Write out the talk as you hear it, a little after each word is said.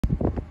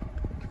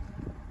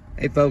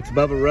Hey folks,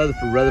 Bubba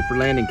Rutherford, Rutherford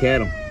Land and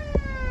Cattle.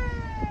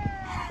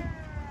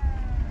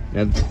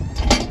 Now,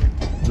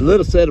 the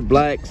little set of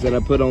blacks that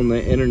I put on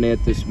the internet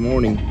this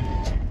morning,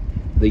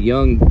 the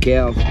young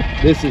cows,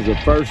 this is the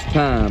first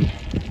time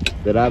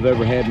that I've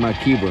ever had my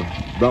Cuber,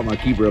 brought my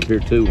Cuber up here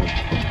to them.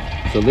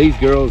 So these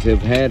girls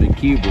have had a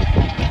Cuber,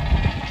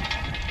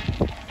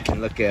 and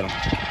look at them.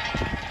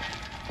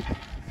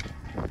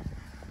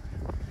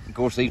 Of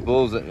course, these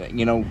bulls,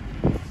 you know,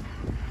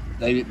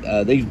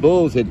 these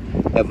bulls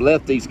have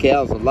left these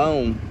cows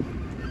alone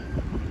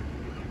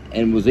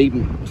and was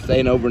even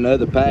staying over in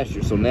other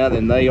pastures. So now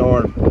then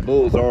the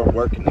bulls are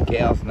working the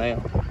cows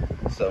now.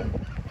 So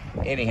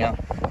anyhow,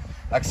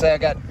 like I say, I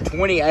got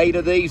 28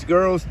 of these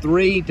girls,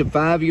 3 to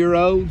 5 year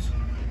olds.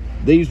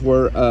 These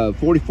were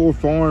 44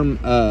 farm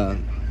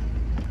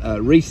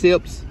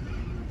recips,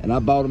 and I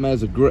bought them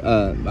as I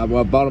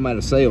bought them at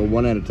a sale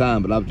one at a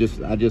time, but I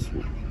just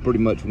pretty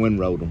much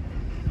windrowed them.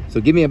 So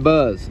give me a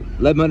buzz,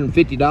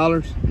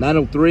 $1,150,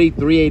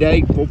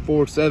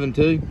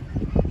 903-388-4472.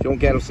 Showing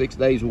cattle 6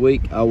 days a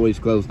week, always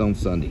closed on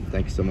Sunday.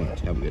 Thank you so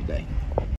much. Have a good day.